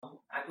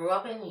grew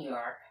up in New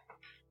York.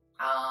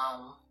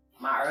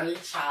 My early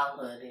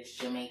childhood is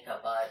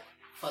Jamaica, but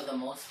for the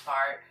most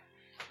part,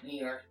 New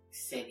York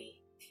City.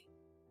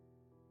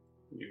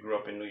 You grew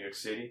up in New York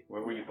City?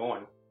 Where were you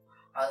born?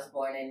 I was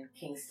born in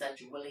Kingston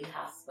Jubilee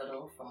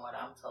Hospital, from what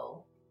I'm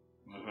told.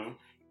 Mm-hmm.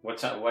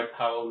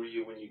 How old were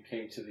you when you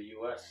came to the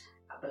U.S.?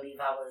 I believe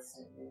I was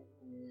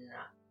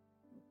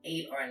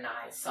 8 or 9,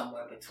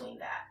 somewhere between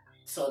that.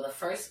 So the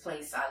first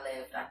place I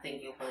lived, I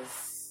think it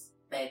was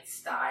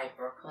Bed-Stuy,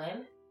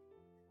 Brooklyn.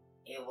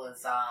 It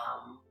was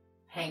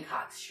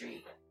Hancock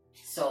Street.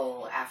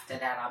 So after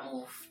that, I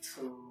moved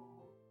to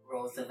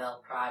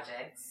Roosevelt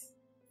Projects.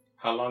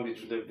 How long did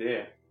you live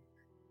there?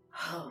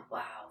 Oh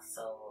wow!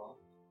 So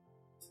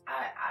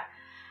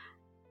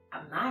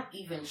I'm not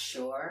even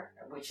sure,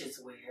 which is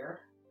weird,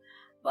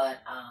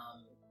 but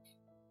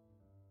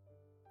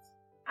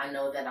I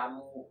know that I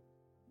moved.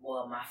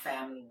 Well, my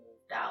family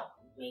moved out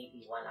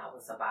maybe when I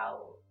was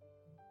about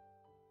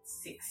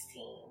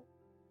 16.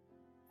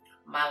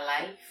 My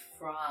life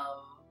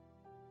from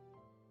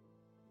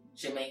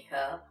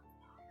Jamaica,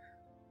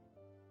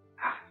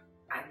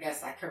 I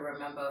guess I could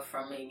remember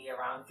from maybe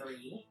around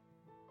 3.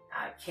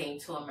 I came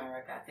to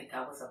America, I think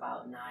I was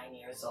about 9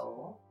 years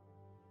old.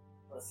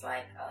 It was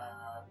like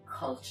a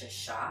culture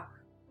shock.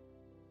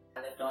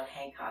 I lived on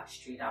Hancock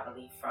Street, I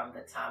believe, from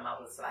the time I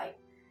was like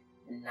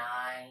 9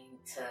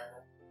 to...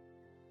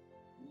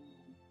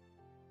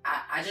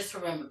 I just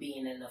remember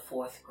being in the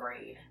 4th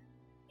grade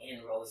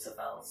in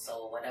Roosevelt,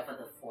 so whatever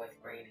the 4th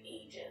grade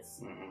age is.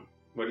 Mm-hmm.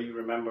 What do you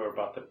remember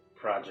about the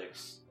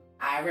projects?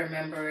 I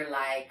remember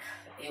like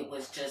it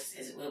was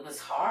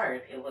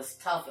hard. It was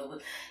tough.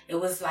 It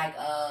was like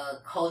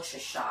a culture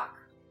shock,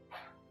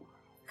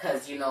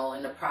 because in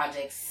the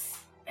projects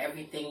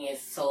everything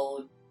is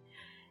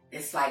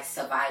it's like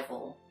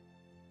survival.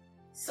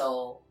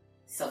 So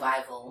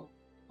survival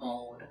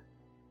mode.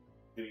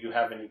 Do you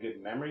have any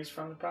good memories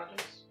from the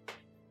projects?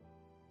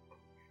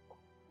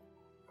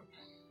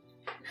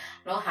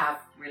 I don't have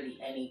really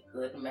any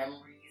good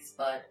memories,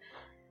 but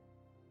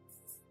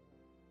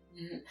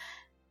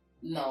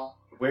no.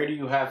 Where do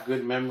you have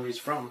good memories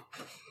from?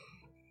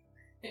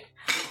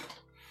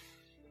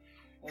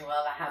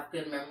 Well, I have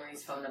good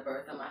memories from the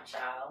birth of my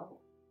child,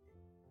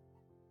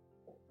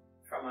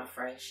 from my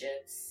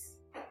friendships.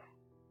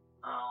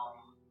 I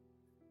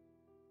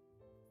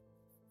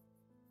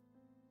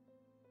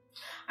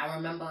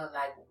remember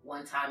like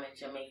one time in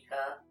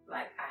Jamaica,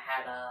 like I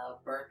had a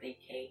birthday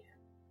cake,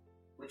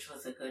 which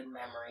was a good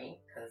memory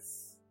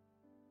because,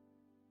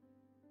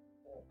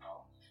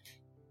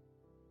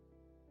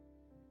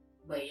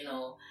 but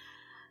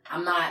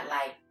I'm not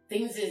like,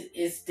 things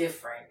is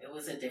different. It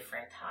was a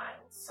different time,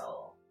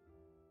 so.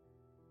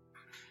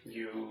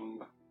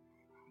 You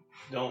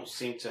don't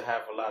seem to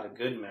have a lot of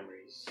good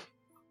memories.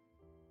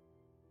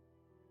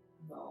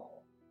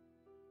 No.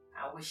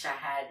 I wish I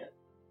had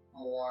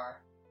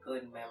more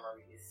good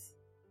memories.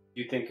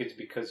 You think it's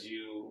because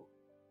you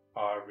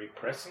are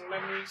repressing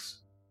memories?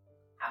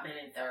 I've been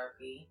in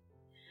therapy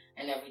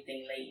and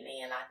everything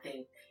lately, and I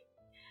think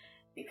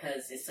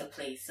because it's a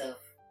place of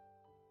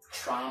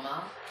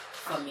trauma.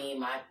 For me,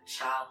 my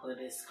childhood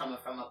is coming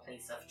from a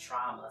place of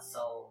trauma,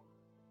 so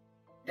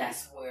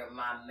that's where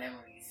my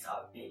memories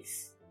are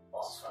based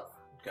off of.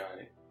 Got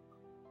it.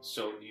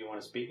 So do you want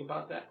to speak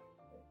about that?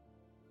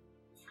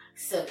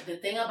 So the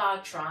thing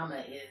about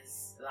trauma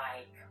is,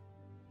 like,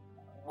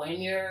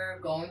 when you're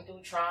going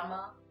through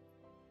trauma,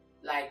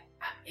 like,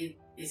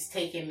 it's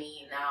taken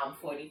me, now I'm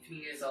 43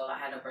 years old, I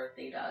had a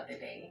birthday the other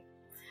day,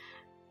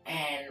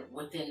 and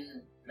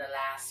within the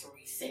last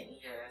recent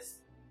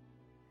years,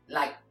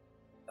 like,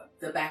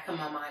 the back of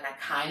my mind, I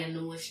kind of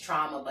knew it's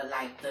trauma, but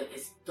like,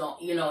 it's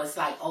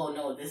like, oh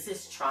no, this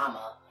is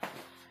trauma.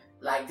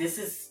 Like, this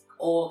is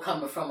all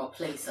coming from a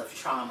place of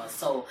trauma.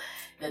 So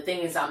the thing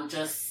is, I'm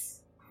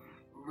just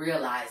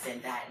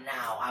realizing that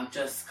now. I'm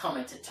just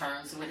coming to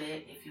terms with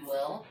it, if you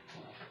will.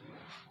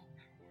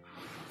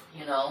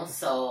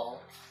 So,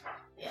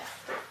 yeah.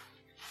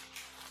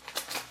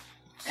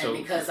 And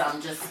because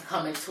I'm just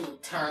coming to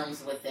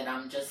terms with it,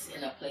 I'm just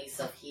in a place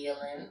of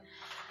healing.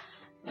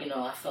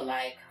 I feel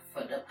like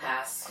for the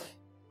past,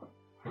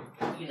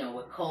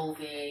 with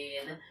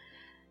COVID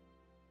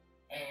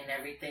and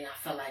everything, I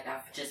feel like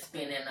I've just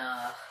been in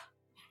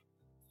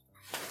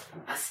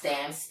a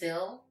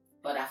standstill.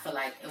 But I feel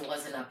like it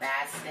wasn't a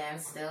bad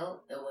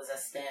standstill. It was a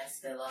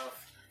standstill of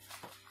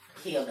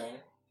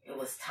healing. It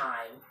was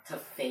time to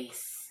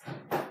face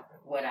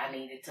what I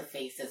needed to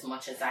face as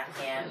much as I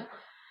can.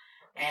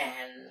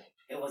 And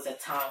it was a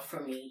time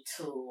for me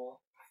to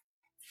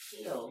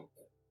heal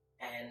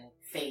and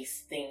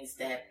face things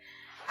that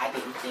I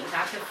didn't think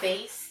I could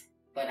face,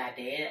 but I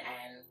did.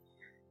 And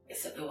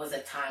it was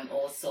a time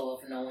also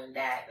of knowing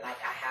that, like,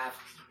 I have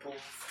people,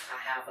 I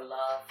have a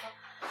love.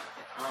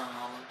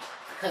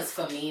 Because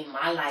for me,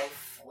 my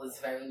life was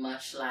very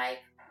much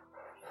like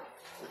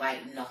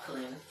white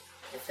knuckling,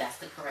 if that's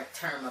the correct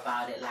term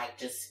about it, like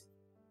just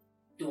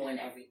doing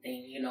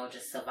everything,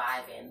 just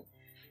surviving.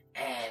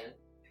 And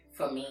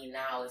for me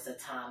now is a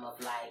time of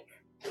like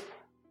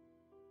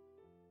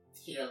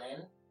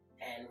healing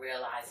and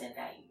realizing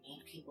that you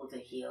need people to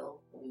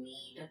heal. You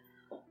need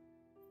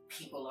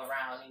people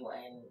around you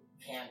and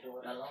can't do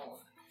it alone.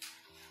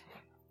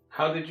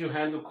 How did you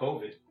handle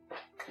COVID?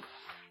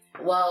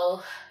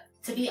 Well,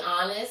 to be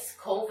honest,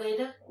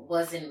 COVID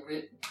wasn't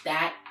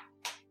that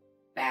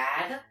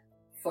bad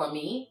for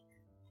me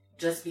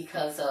just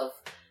because of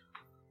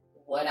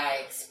what I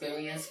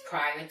experienced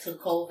prior to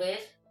COVID.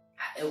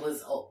 It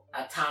was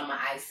a time of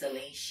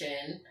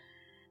isolation,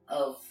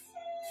 of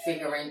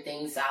figuring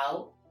things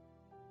out.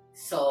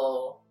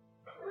 So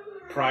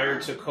prior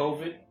to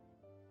COVID,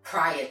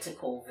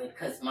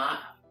 because I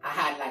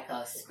had like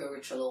a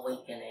spiritual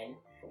awakening,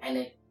 and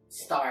it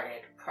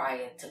started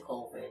prior to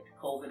COVID.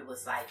 COVID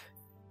was like,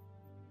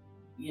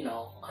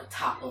 on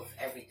top of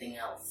everything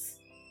else,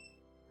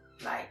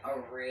 like a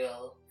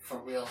real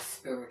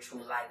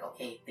spiritual, like,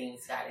 okay,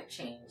 things gotta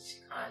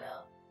change kind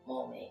of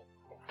moment.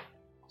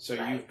 So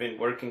you've been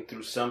working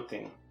through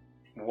something.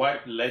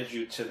 What led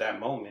you to that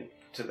moment,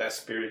 to that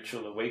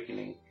spiritual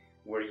awakening?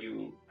 Were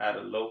you at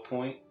a low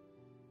point?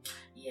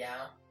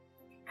 Yeah.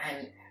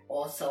 And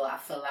also I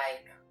feel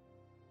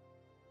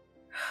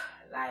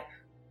like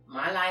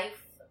my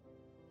life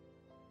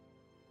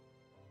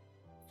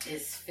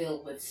is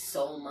filled with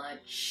so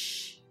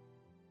much,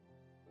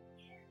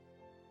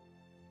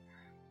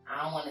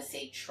 I don't want to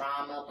say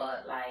trauma,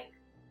 but like,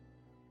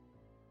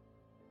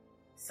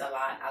 it's a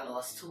lot. I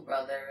lost 2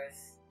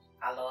 brothers.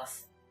 I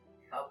lost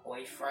a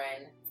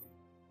boyfriend.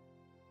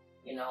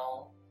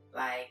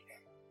 Like.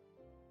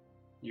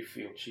 You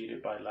feel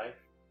cheated by life?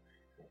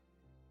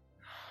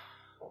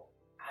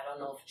 I don't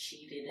know if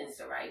cheated is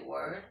the right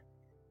word.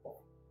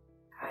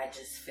 I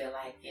just feel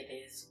like it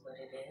is what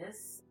it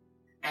is.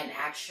 And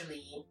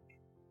actually,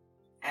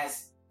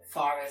 as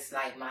far as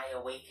like my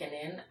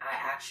awakening, I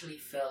actually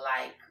feel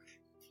like,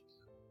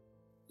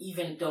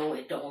 even though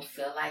it don't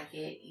feel like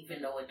it,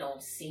 even though it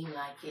don't seem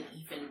like it,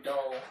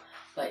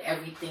 but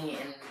everything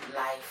in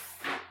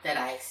life that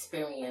I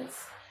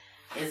experience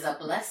is a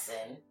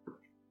blessing.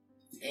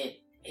 It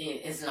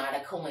is not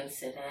a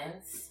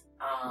coincidence.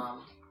 I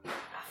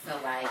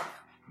feel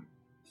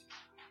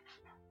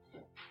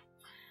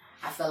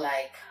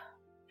like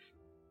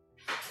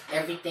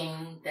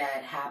everything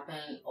that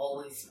happened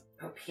always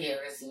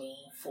prepares me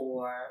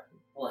for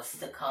what's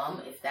to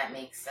come, if that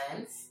makes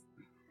sense.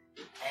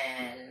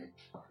 And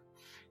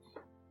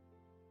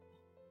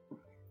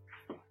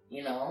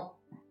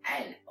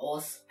and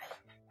also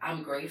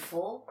I'm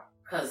grateful,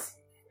 because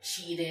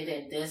cheated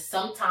and this,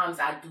 sometimes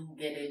I do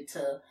get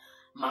into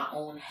my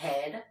own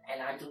head,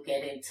 and I do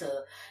get into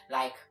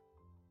like,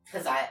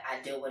 because I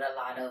deal with a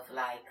lot of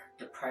like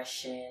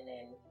depression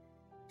and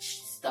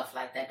stuff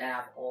like that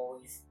I've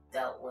always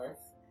dealt with.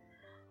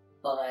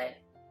 But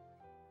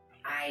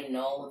I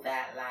know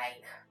that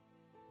like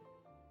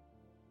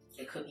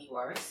it could be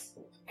worse,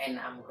 and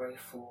I'm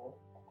grateful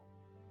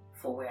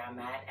for where I'm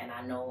at, and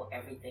I know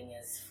everything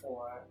is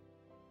for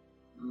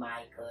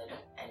my good,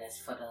 and it's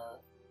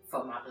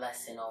for my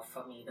blessing, or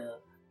for me to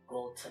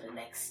go to the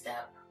next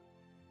step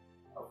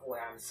of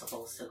where I'm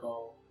supposed to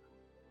go.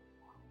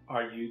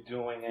 Are you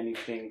doing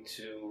anything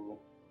to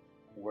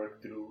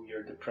work through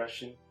your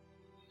depression?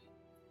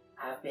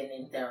 I've been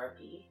in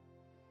therapy.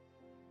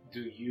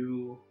 Do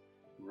you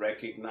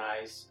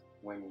recognize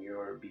when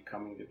you're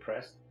becoming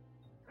depressed?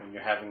 When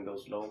you're having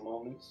those low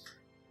moments?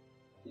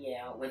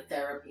 Yeah, with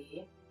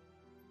therapy,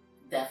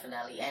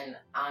 definitely. And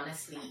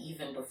honestly,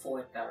 even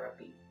before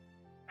therapy,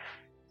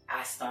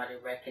 I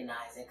started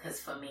recognizing, because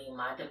for me,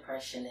 my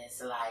depression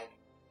is like,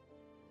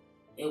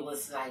 it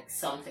was like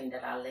something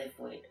that I live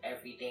with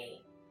every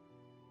day.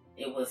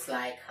 It was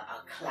like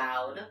a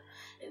cloud.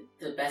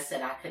 The best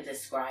that I could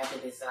describe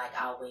it is like,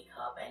 I'll wake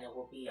up and it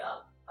will be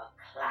a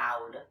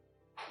cloud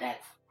that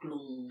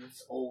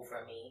blooms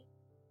over me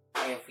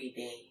every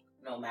day,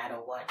 no matter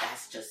what.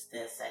 That's just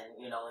this.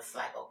 And, it's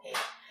like, okay,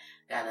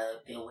 gotta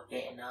deal with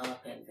getting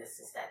up and this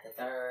is that, the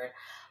third.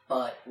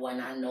 But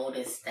when I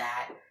noticed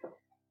that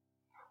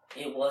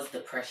it was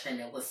depression,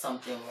 it was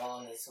something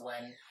wrong, is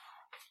when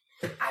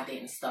I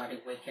didn't start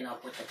waking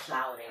up with the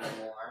cloud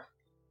anymore.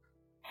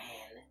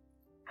 And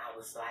I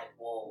was like,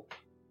 whoa.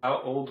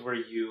 How old were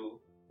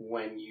you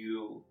when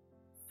you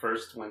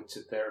first went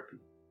to therapy?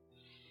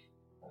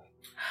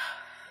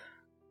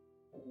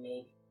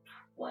 Maybe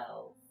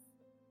 12.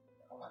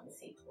 I want to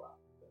say 12.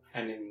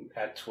 And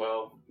at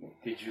 12,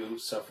 did you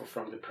suffer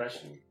from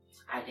depression?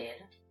 I did.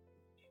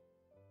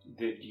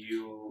 Did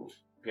you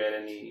get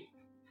any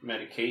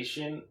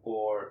medication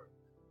or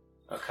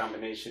a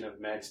combination of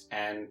meds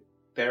and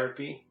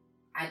therapy?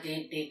 I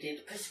did. They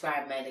did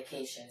prescribe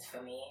medications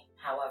for me.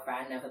 However,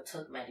 I never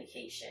took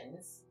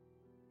medications.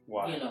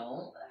 Why? I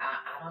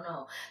don't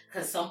know.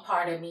 Because some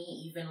part of me,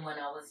 even when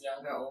I was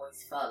younger,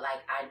 always felt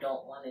like I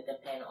don't want to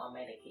depend on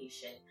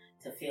medication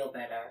to feel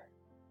better.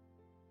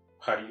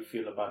 How do you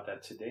feel about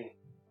that today?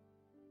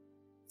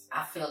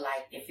 I feel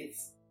like if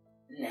it's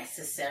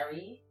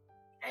necessary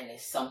and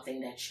it's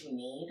something that you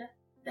need,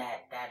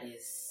 that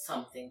is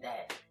something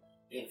that,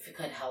 if it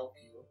could help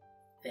you,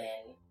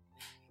 then...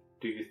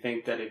 Do you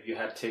think that if you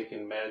had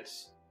taken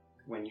meds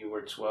when you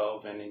were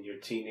 12 and in your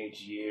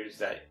teenage years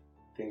that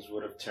things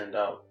would have turned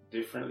out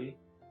differently?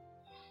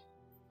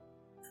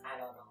 I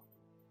don't know.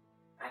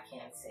 I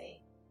can't say.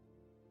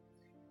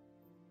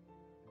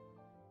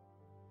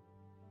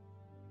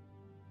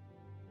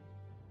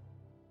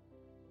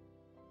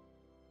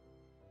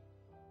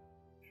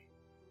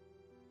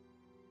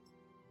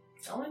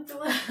 I went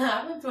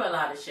through a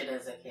lot of shit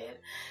as a kid.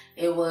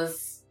 It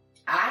was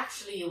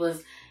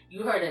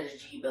you heard of the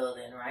G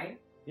building, right?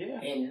 Yeah.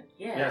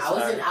 Yes,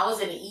 I was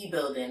in the E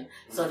building.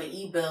 So the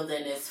E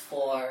building is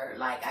for,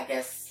 like, I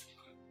guess,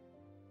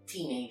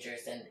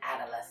 teenagers and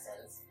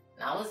adolescents.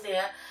 And I was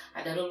there.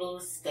 I did a little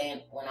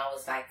stint when I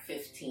was like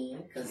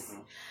 15 because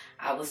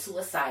I was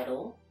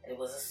suicidal. It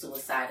was a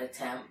suicide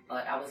attempt,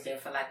 but I was there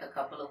for like a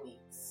couple of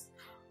weeks.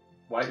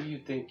 Why do you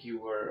think you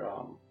were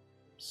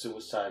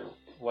suicidal?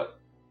 What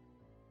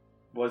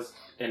was,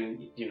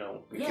 and you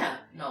know?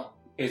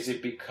 Is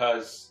it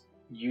because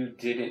you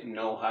didn't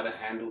know how to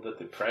handle the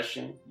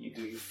depression?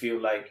 Do you feel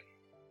like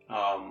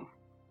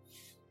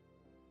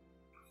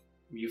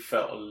you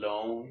felt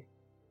alone?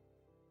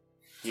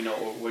 You know,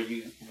 or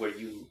were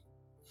you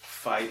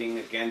fighting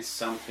against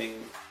something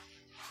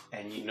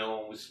and no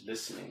one was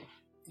listening?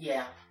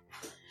 Yeah.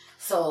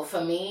 So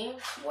for me,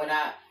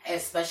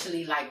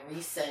 especially like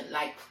recent,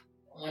 like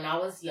when I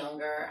was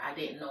younger, I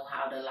didn't know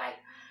how to like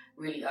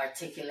really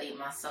articulate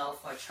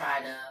myself or try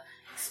to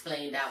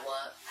explain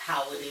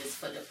how it is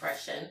for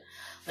depression.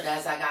 But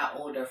as I got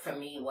older, for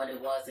me, what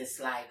it was, it's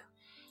like,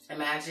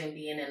 imagine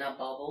being in a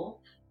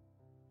bubble,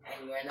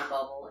 and you're in a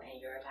bubble,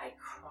 and you're like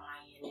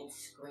crying and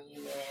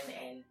screaming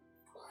and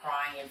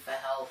crying for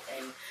help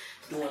and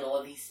doing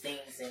all these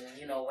things and,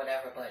 you know,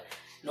 whatever, but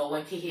no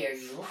one can hear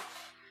you.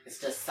 It's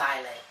just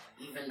silent,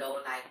 even though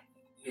like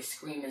you're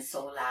screaming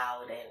so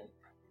loud and,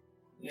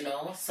 you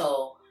know,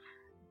 so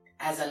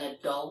as an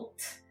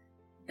adult,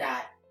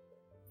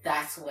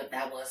 that's what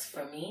that was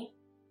for me.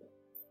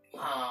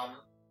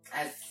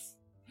 As,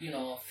 you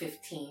know,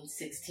 15,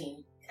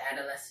 16,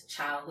 adolescent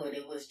childhood,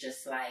 it was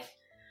just like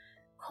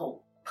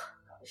cope.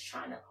 I was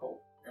trying to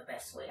cope the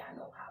best way I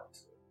know how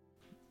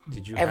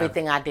to.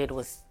 Everything I did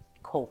was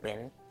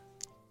coping.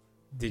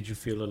 Did you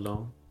feel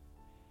alone?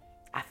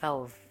 I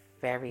felt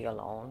very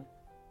alone.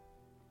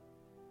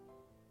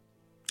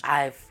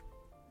 I've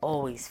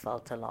always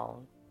felt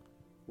alone.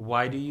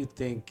 Why do you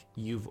think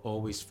you've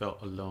always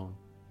felt alone?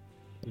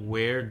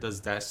 Where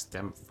does that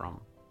stem from?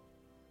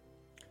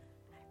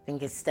 I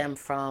think it stemmed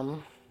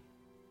from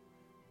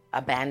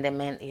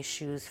abandonment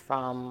issues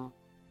from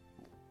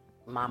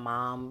my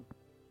mom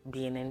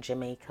being in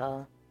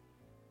Jamaica,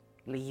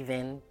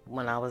 leaving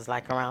when I was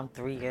like around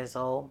 3 years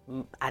old.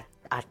 I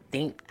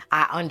think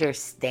I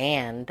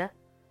understand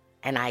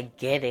and I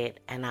get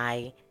it and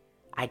I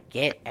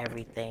get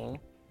everything,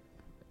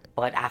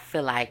 but I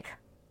feel like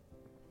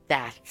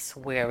that's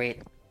where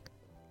it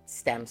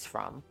stems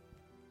from.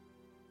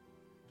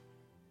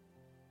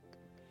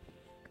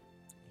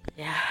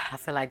 Yeah, I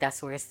feel like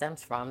that's where it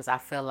stems from. I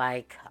feel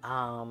like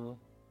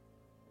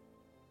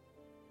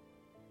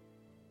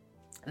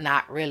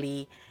not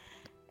really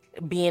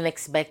being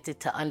expected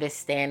to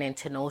understand and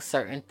to know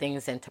certain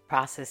things and to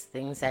process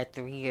things at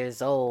 3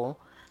 years old.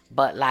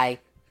 But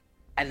like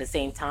at the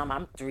same time,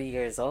 I'm 3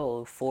 years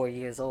old, 4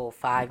 years old,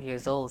 5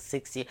 years old,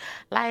 6 years.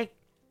 Like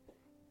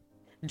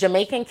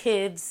Jamaican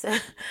kids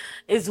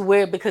is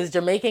weird because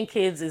Jamaican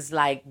kids is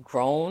like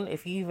grown.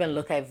 If you even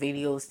look at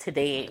videos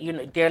today, you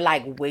know, they're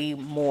like way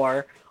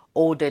more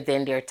older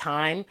than their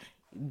time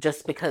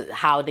just because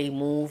how they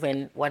move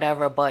and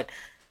whatever, but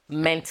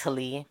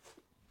mentally.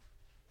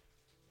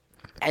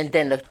 And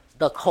then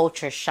the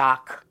culture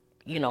shock,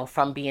 you know,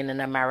 from being in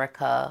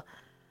America,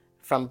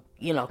 from,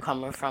 you know,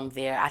 coming from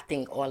there. I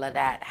think all of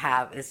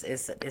that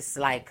is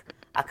like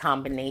a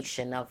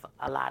combination of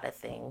a lot of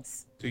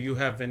things. Do you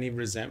have any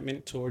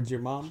resentment towards your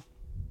mom?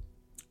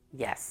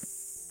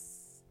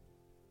 Yes,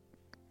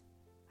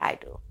 I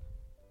do.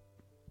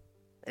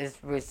 It's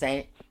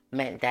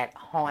resentment that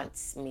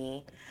haunts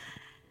me.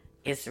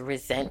 It's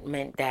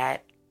resentment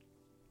that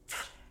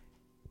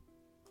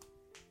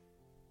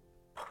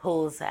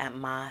pulls at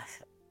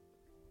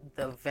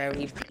the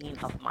very being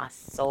of my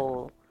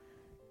soul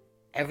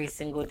every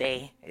single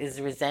day.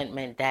 Is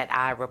resentment that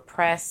I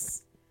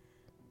repress,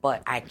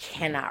 but I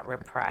cannot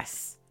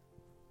repress.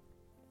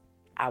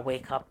 I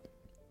wake up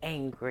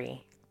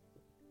angry.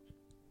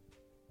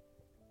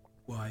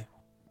 Why?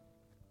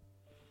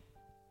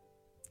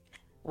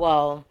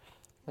 Well,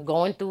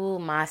 going through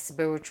my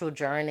spiritual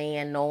journey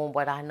and knowing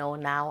what I know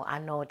now, I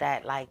know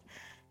that like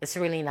it's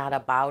really not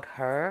about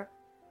her.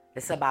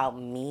 It's about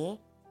me.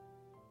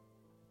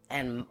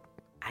 And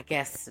I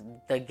guess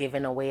the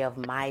giving away of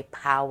my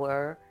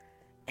power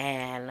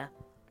and,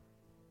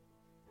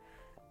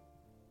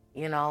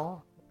 you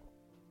know.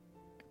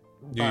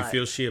 Do you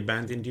feel she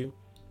abandoned you?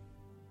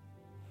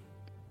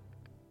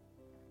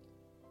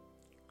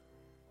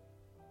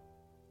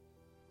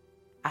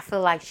 I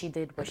feel like she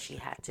did what she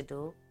had to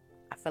do.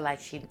 I feel like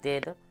she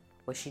did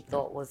what she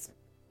thought was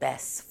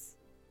best.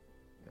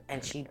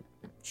 And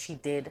she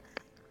did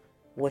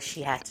what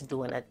she had to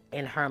do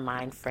in her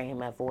mind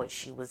frame of what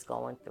she was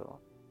going through.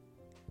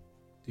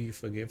 Do you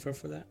forgive her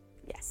for that?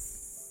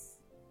 Yes.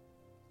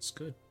 It's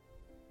good.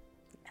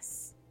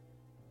 Yes.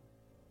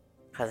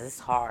 Because it's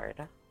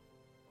hard.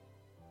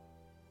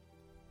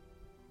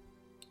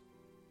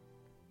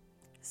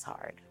 It's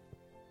hard.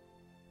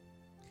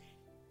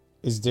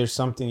 Is there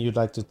something you'd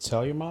like to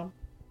tell your mom?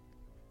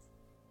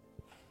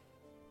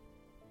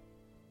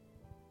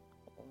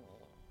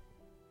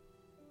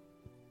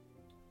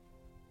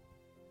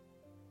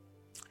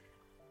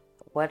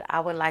 What I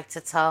would like to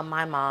tell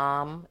my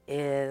mom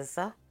is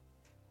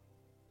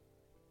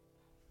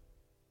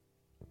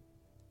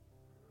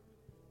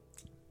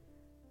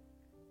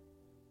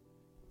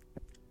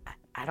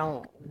I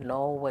don't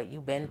know what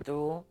you've been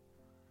through.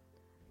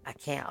 I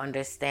can't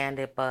understand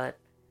it, but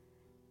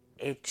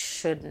it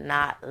should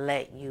not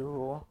let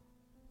you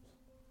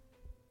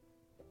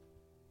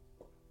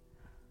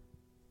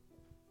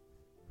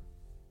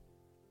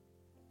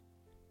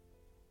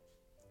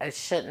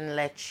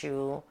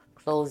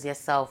close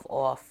yourself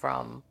off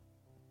from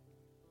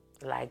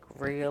like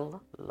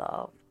real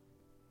love.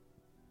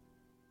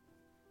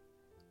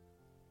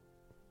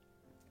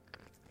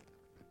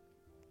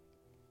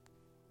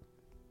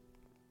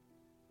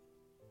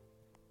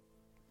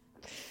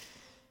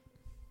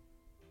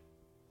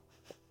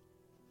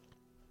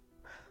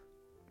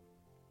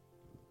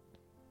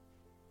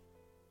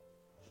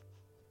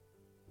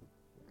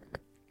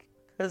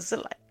 Because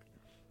like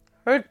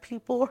hurt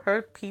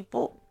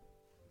people.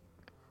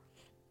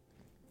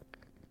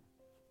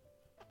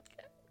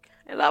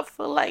 And I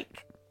feel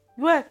like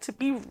you have to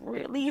be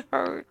really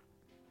hurt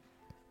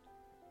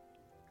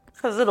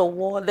because of the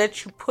wall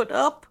that you put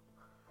up.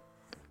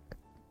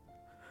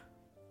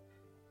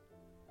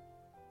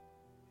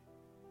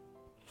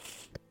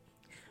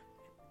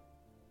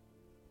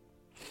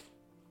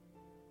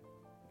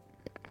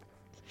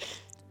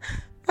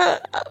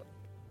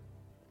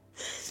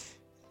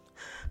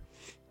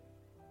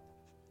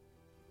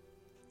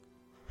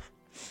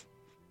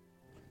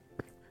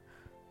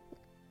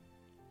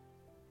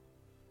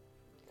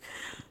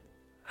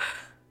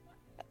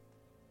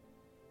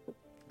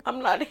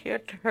 I'm not here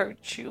to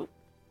hurt you.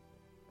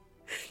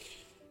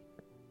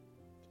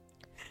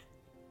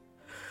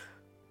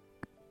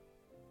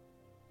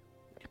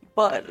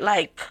 But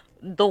like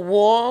the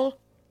wall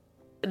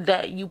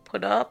that you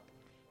put up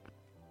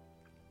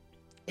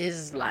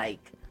is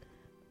like,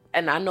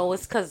 and I know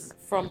it's because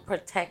from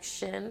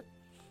protection.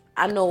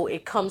 I know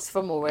it comes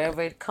from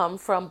wherever it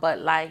comes from, but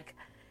like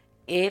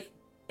it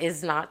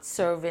is not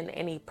serving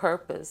any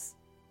purpose.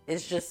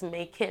 It's just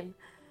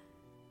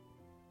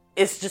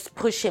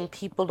pushing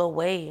people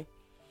away.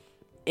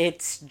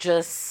 It's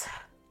just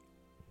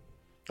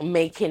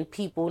making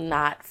people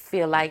not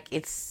feel like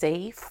it's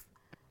safe.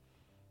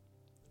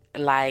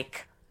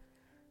 Like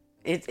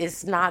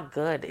it's not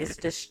good. It's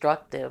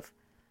destructive.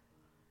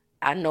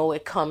 I know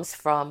it comes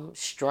from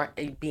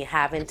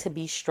having to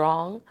be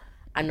strong.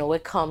 I know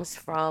it comes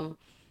from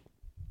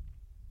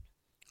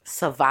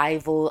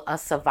a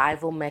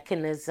survival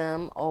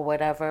mechanism or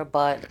whatever,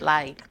 but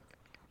like,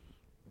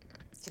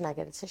 can I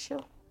get a tissue?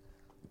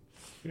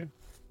 Yeah.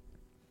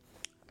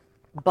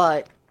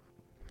 But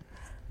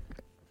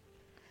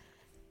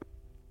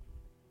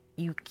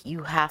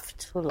you have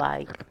to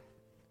like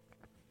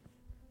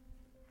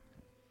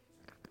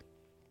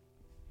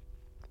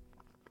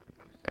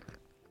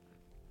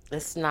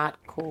it's not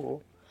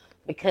cool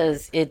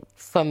because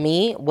for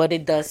me, what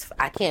it does,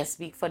 I can't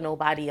speak for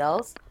nobody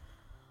else,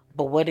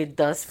 but what it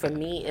does for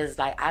me is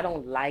like, I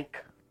don't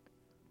like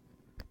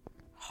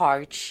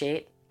hard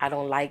shit. I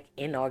don't like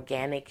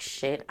inorganic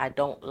shit. I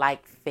don't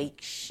like fake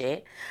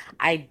shit.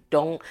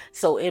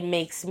 So it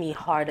makes me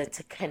harder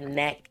to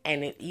connect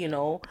and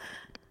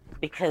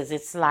because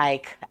it's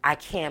like, I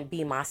can't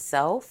be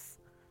myself.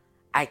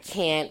 I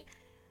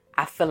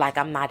feel like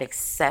I'm not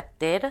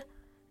accepted.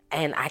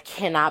 And I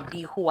cannot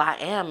be who I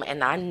am.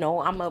 And I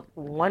know I'm a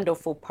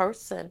wonderful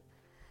person.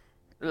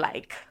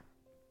 Like,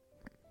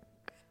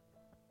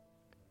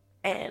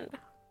 and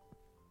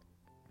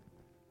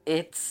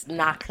it's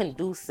not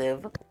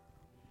conducive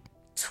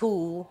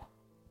to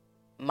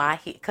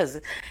because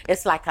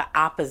it's like an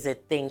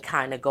opposite thing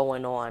kind of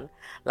going on.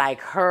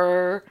 Like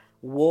her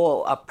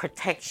wall of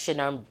protection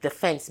or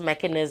defense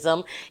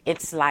mechanism,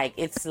 it's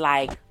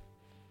like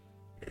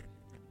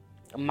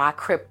my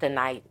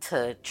kryptonite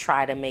to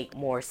try to make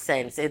more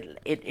sense.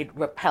 It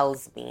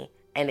repels me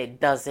and it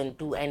doesn't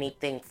do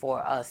anything for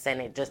us,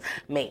 and it just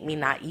make me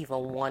not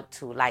even want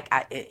to. Like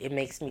it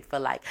makes me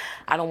feel like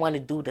I don't want to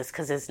do this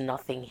because there's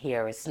nothing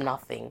here. It's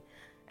nothing,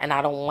 and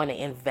I don't want to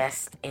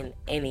invest in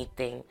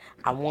anything.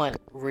 I want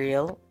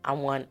real. I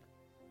want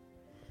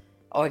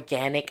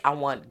organic. I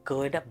want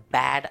good,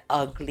 bad,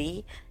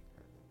 ugly.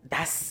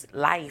 That's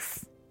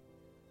life.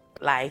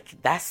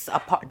 Like that's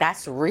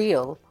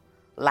real.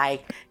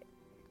 Like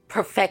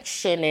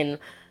perfection and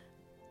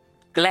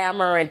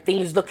glamour and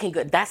things looking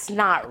good, that's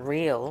not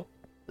real.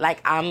 Like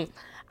I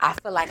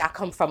feel like I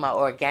come from an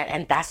organic,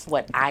 and that's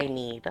what I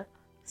need.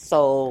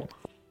 So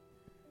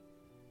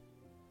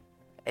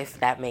If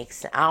that makes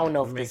sense. I don't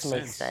know if this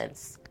makes sense.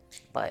 sense,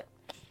 but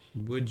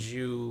Would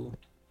you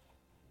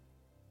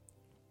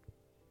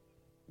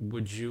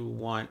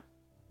want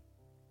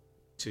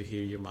to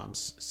hear your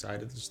mom's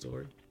side of the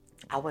story?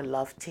 I would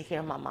love to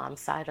hear my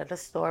mom's side of the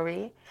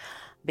story,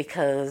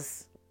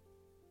 because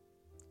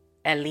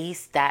at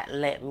least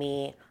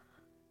it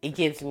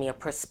gives me a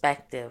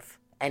perspective,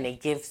 and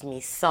it gives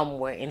me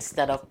somewhere,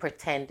 instead of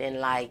pretending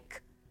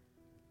like,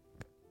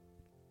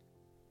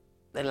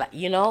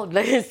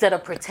 instead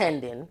of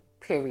pretending,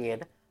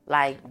 period.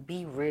 Like,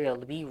 be real,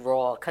 be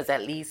raw, because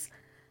at least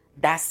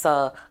that's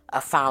a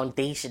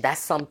foundation.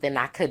 That's something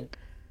I could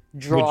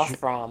draw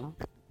from.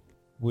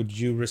 Would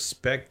you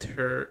respect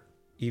her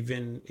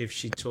even if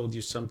she told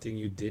you something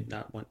you did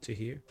not want to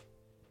hear?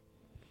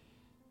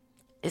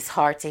 It's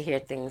hard to hear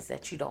things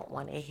that you don't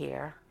want to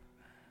hear.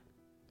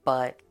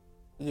 But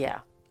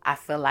yeah, I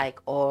feel like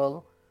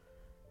all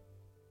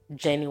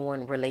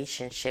genuine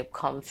relationship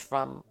comes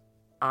from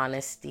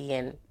honesty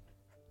and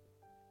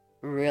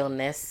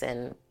realness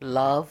and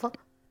love.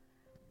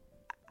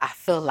 I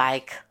feel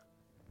like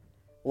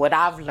what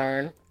I've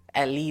learned,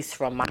 at least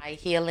from my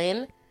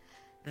healing,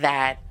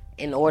 that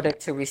in order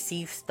to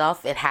receive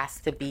stuff, it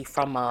has to be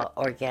from an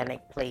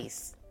organic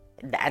place.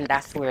 And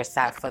that's where it's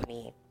at for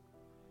me.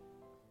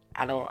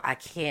 I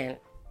can't.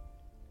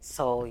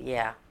 So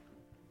yeah.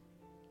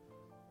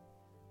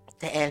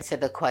 To answer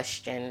the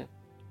question,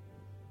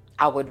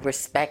 I would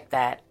respect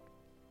that.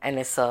 And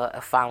it's a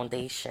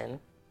foundation.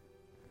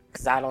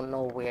 Because I don't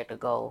know where to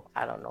go.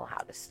 I don't know how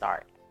to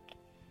start.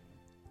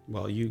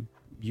 Well, you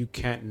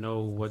can't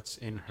know what's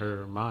in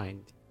her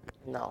mind.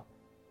 No.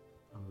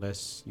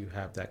 Unless you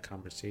have that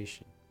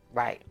conversation.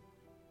 Right.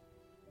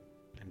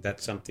 And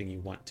that's something you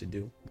want to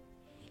do.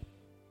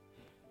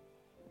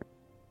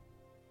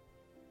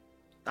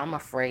 I'm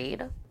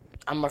afraid.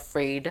 I'm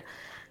afraid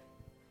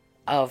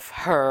of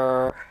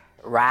her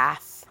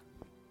wrath.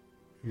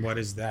 What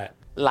is that?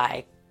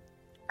 Like,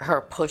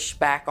 her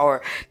pushback,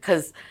 or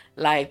because,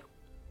 like,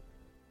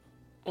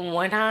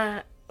 when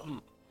I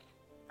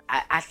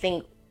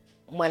think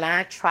when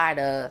I try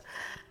to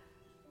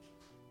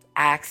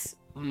ask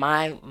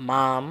my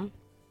mom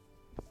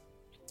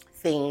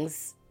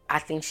things, I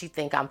think she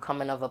think I'm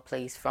coming of a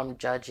place from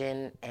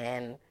judging,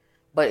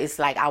 but it's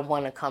like I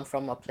want to come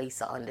from a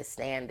place of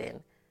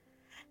understanding.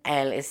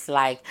 And it's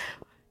like,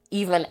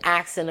 even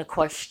asking a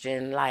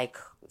question like,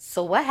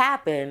 so what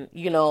happened?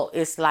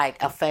 It's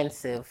like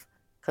offensive,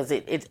 because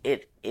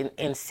it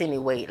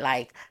insinuate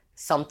like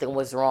something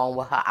was wrong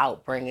with her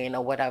upbringing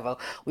or whatever,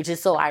 which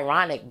is so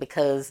ironic,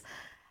 because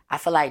I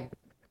feel like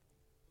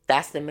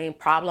that's the main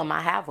problem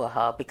I have with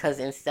her. Because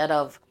instead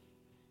of,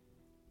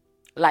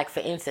 like, for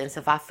instance,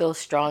 if I feel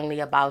strongly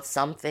about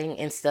something,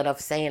 instead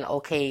of saying,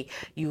 okay,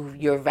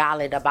 you're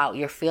valid about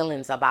your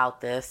feelings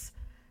about this,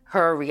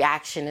 her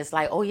reaction is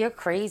like, oh, you're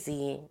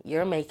crazy,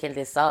 you're making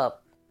this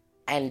up.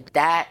 And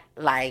that,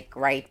 like,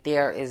 right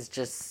there is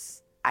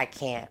just, I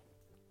can't.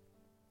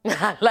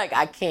 Like,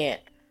 I can't.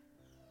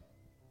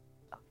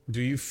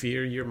 Do you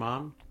fear your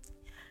mom?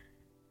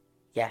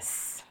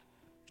 Yes,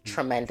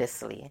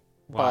 tremendously.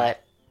 Why?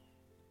 But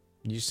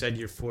you said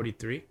you're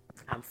 43?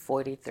 I'm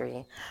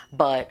 43.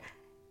 But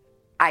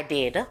I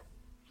did.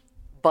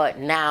 But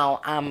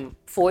now I'm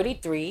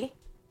 43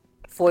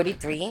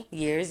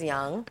 years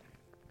young.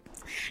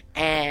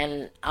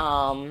 And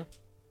I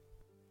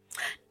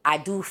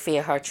do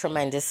fear her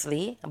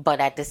tremendously, but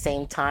at the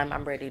same time,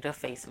 I'm ready to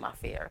face my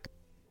fear.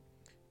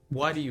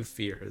 Why do you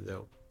fear her,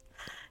 though?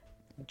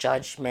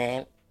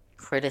 Judgment,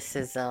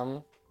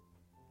 criticism.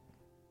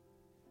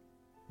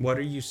 What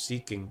are you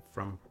seeking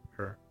from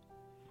her?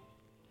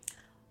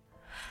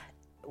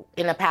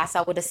 In the past,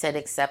 I would have said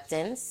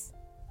acceptance,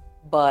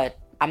 but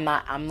I'm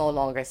no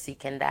longer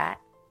seeking that,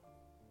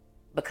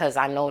 because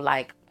I know,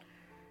 like,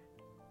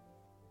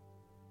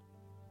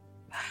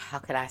 how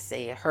could I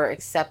say it? Her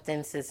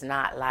acceptance is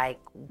not like,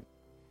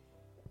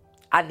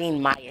 I need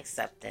my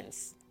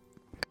acceptance,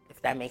 if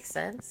that makes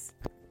sense.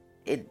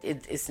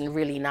 It's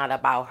really not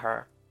about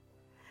her.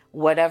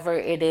 Whatever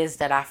it is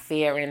that I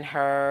fear in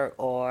her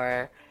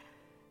or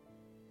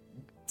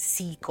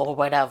seek or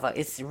whatever,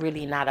 it's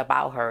really not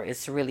about her.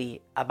 It's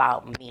really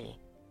about me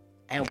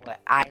and what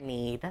I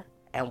need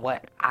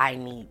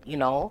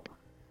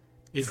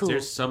Is there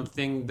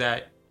something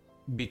that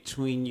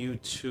between you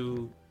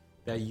two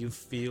that you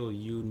feel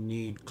you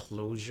need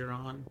closure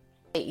on?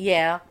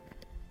 Yeah,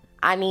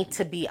 I need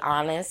to be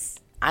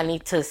honest. I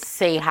need to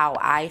say how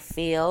I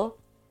feel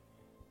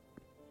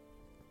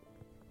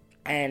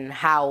and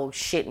how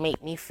shit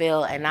make me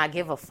feel, and not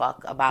give a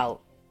fuck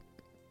about,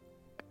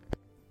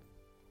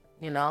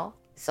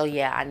 So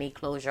yeah, I need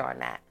closure on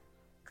that,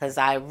 because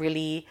I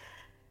feel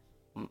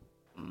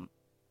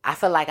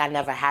like I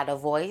never had a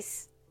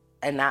voice,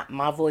 and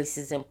my voice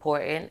is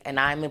important, and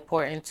I'm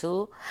important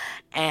too,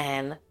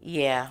 and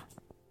yeah.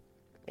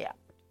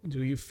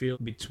 Do you feel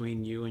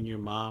between you and your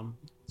mom,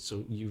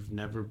 so you've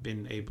never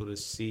been able to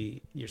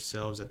see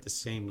yourselves at the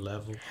same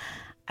level?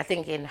 I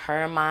think in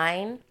her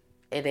mind,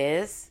 it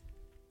is.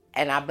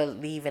 And I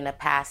believe in the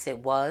past it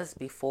was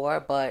before.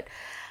 But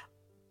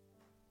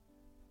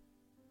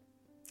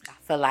I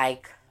feel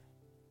like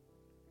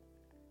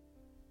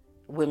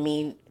with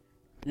me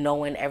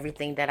knowing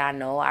everything that I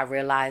know, I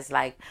realize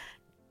like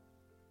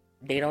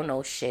they don't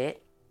know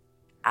shit.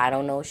 I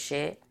don't know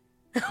shit.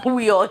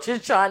 We all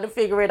just trying to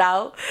figure it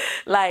out.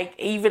 Like,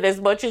 even as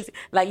much as,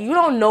 like, you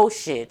don't know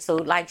shit. So,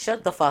 like,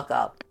 shut the fuck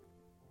up.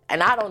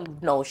 And I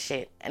don't know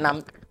shit. And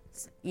I'm,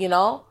 you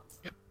know?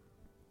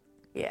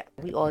 Yeah,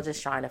 we all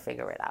just trying to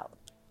figure it out.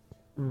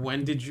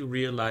 When did you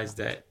realize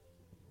that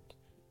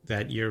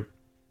your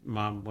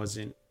mom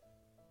wasn't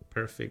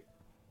perfect?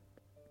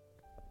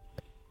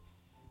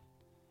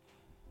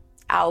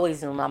 I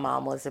always knew my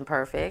mom wasn't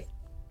perfect.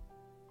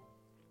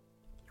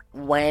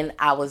 When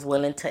I was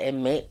willing to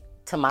admit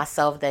to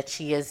myself that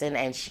she isn't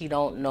and she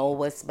don't know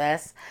what's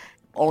best,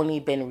 only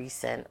been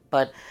recent.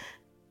 But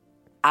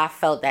I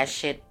felt that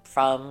shit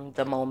from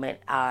the moment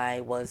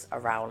I was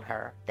around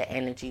her. The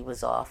energy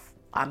was off.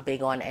 I'm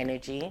big on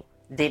energy.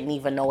 Didn't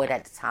even know it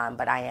at the time,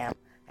 but I am.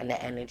 And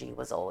the energy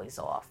was always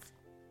off.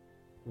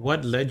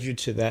 What led you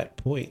to that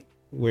point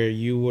where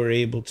you were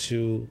able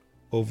to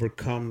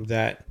overcome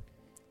that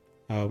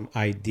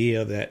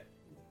idea that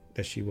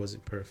she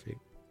wasn't perfect?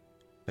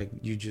 Like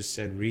you just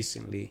said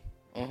recently.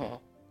 Mm-hmm.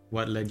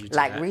 What led you to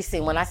like that?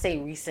 Recent, when I say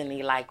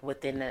recently, like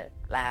within the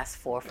last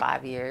 4 or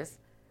 5 years.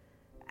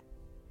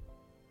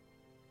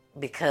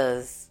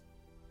 Because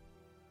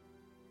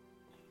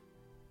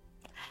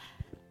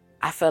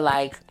I feel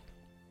like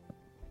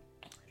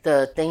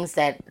the things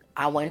that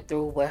I went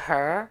through with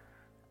her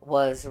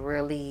was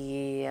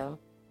really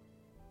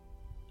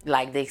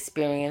like the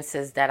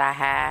experiences that I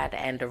had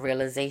and the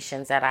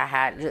realizations that I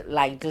had,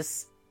 like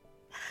just,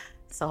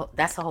 so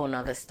that's a whole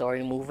nother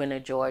story, moving to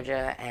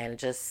Georgia and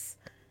just.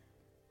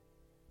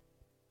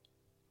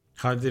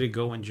 How did it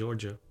go in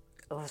Georgia?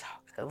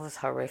 It was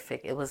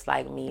horrific. It was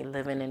like me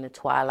living in the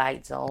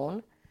twilight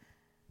zone.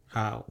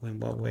 How? In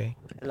what way?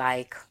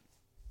 Like,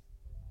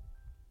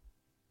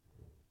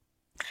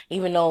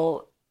 even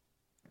though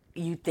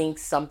you think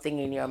something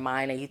in your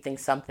mind and you think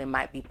something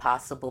might be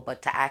possible,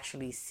 but to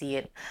actually see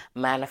it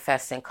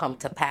manifest and come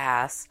to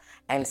pass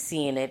and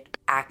seeing it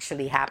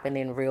actually happen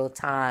in real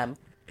time,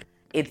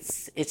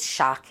 it's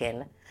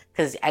shocking.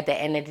 Because at the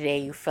end of the day,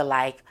 you feel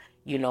like,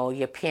 you know,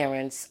 your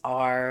parents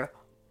are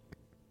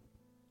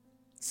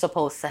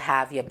supposed to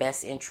have your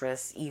best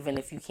interests, even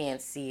if you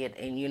can't see it,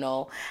 and you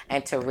know,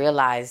 and to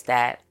realize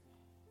that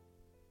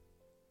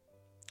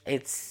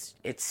it's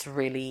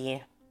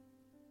really,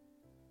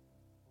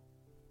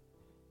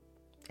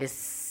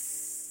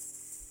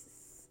 it's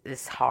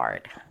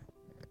hard.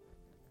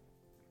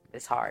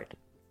 It's hard.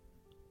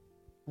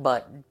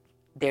 But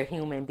they're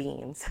human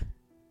beings.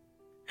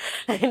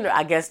 And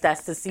I guess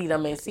that's to see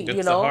them and see, that's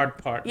you know. The hard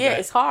part. Yeah,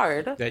 it's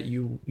hard. That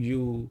you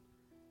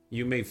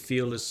may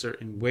feel a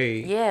certain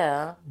way.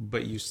 Yeah.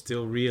 But you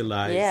still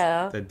realize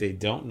that they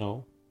don't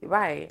know.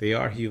 Right. They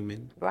are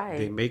human. Right.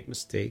 They make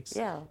mistakes.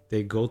 Yeah.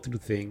 They go through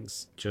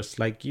things just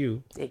like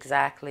you.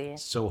 Exactly.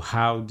 So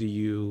how do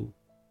you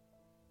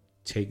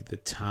take the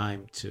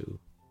time to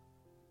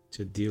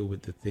deal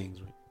with the things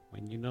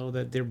when you know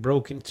that they're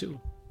broken too?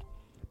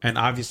 And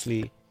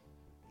obviously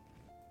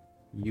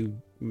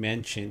you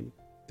mentioned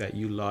that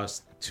you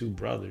lost 2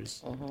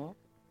 brothers,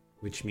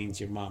 which means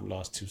your mom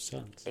lost 2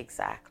 sons.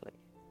 Exactly.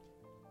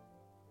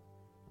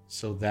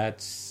 So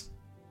that's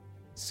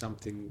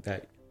something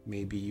that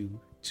maybe you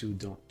two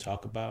don't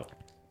talk about?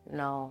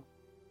 No,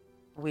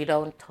 we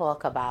don't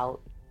talk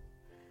about.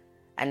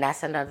 And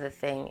that's another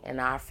thing in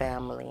our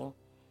family.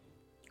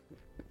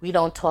 We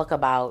don't talk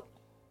about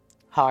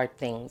hard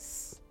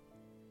things.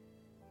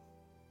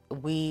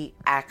 We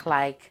act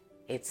like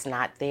it's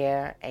not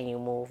there and you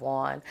move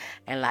on.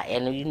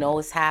 And you know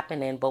it's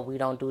happening, but we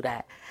don't do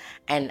that.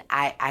 And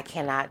I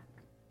cannot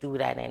do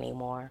that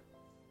anymore.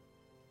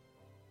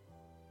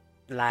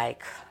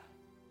 Like,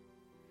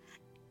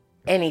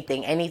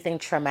 anything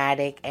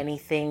traumatic,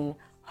 anything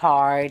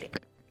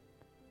hard.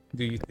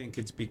 Do you think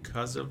it's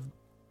because of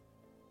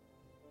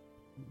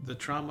the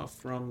trauma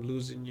from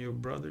losing your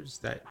brothers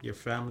that your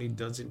family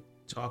doesn't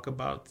talk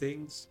about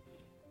things?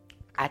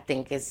 I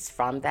think it's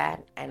from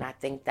that, and I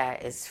think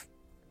that is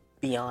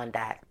beyond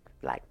that,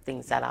 like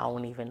things that I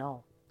don't even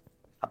know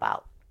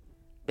about,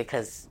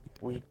 because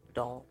we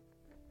don't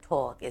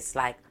talk. It's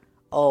like,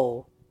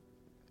 oh,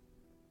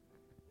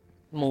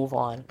 move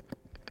on.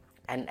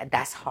 And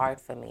that's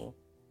hard for me.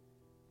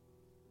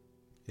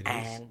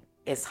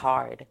 It's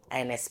hard.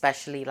 And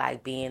especially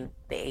like being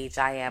the age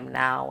I am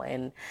now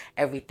and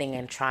everything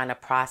and trying to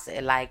process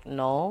it. Like,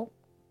 no,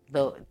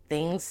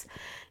 these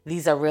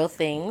are real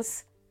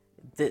things.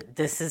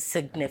 This is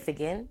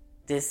significant.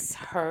 This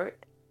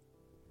hurt.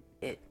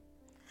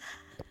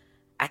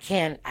 I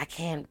can't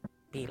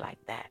be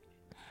like that.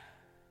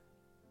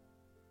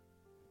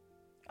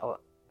 Or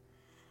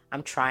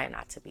I'm trying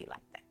not to be like that.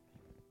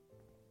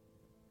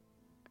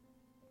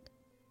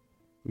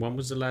 When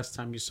was the last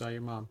time you saw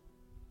your mom?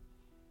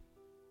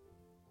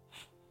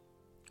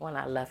 When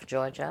I left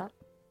Georgia,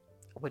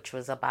 which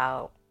was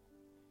about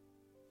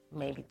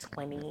maybe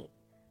 2018,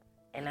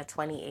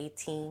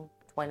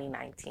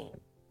 2019.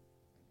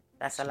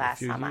 That's the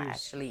last time I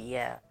actually,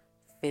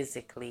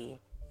 physically,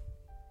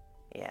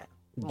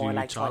 more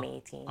like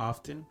 2018.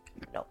 Often?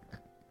 No.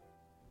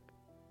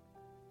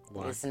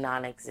 Why? It's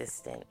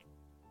non-existent.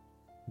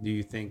 Do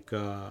you think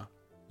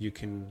you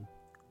can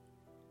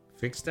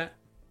fix that?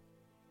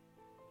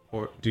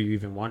 Or do you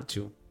even want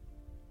to?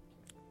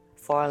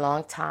 For a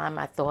long time,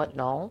 I thought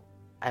no.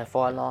 And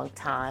for a long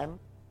time,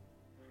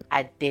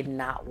 I did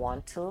not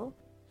want to.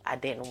 I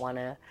didn't want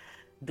to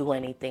do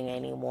anything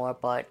anymore,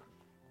 but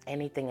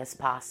anything is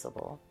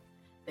possible.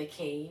 The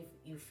cave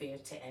you fear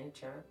to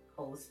enter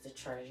holds the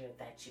treasure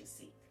that you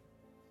seek.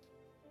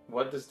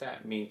 What does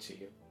that mean to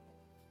you?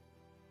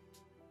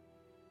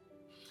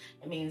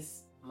 It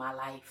means my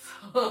life,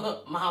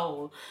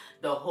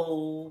 the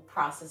whole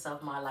process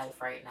of my life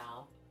right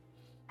now.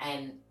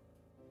 And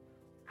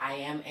I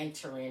am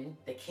entering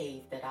the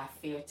cave that I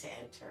fear to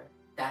enter.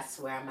 That's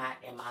where I'm at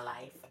in my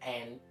life,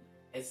 and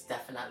it's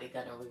definitely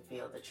going to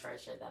reveal the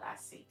treasure that I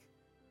seek.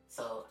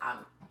 So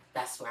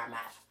that's where I'm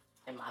at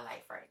in my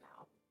life right now.